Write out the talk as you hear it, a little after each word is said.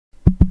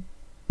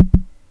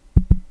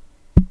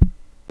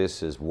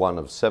This is one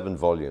of 7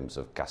 volumes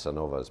of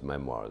Casanova's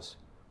memoirs,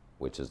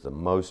 which is the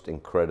most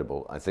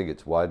incredible. I think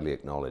it's widely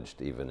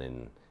acknowledged even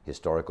in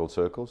historical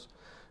circles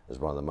as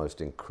one of the most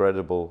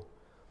incredible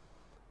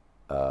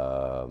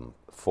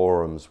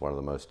forums, one of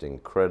the most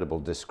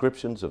incredible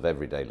descriptions of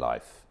everyday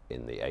life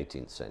in the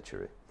 18th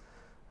century.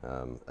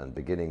 And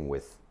beginning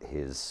with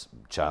his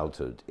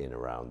childhood in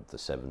around the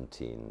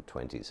 1720s,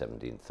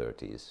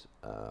 1730s,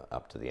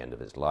 up to the end of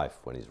his life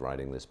when he's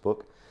writing this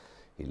book,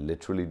 he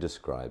literally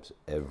describes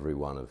every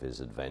one of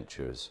his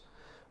adventures,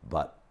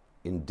 but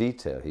in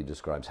detail he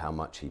describes how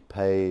much he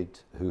paid,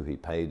 who he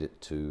paid it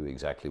to,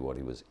 exactly what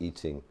he was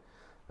eating,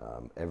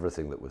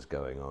 everything that was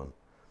going on.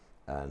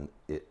 And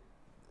it,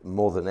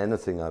 more than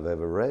anything I've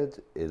ever read,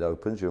 it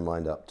opens your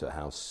mind up to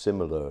how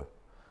similar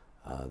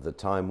the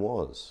time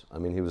was. I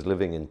mean, he was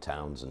living in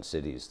towns and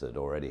cities that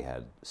already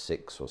had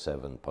 6 or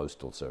 7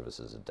 postal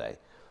services a day.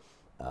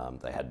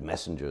 They had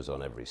messengers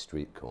on every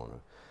street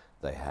corner.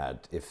 They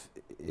had,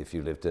 if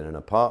you lived in an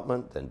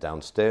apartment, then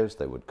downstairs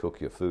they would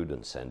cook your food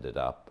and send it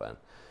up. And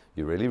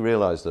you really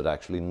realize that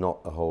actually not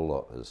a whole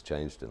lot has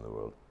changed in the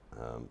world,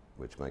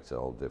 which makes a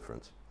whole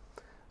difference.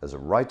 As a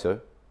writer,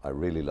 I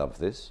really love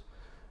this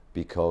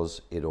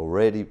because it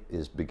already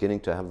is beginning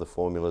to have the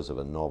formulas of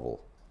a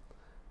novel.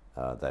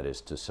 That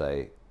is to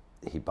say,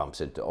 he bumps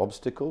into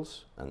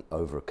obstacles and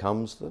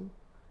overcomes them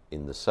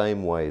in the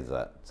same way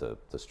that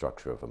the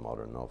structure of a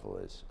modern novel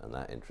is. And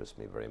that interests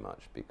me very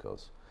much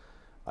because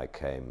I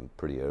came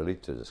pretty early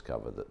to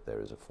discover that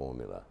there is a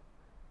formula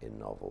in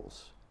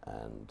novels,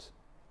 and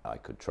I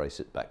could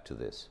trace it back to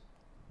this.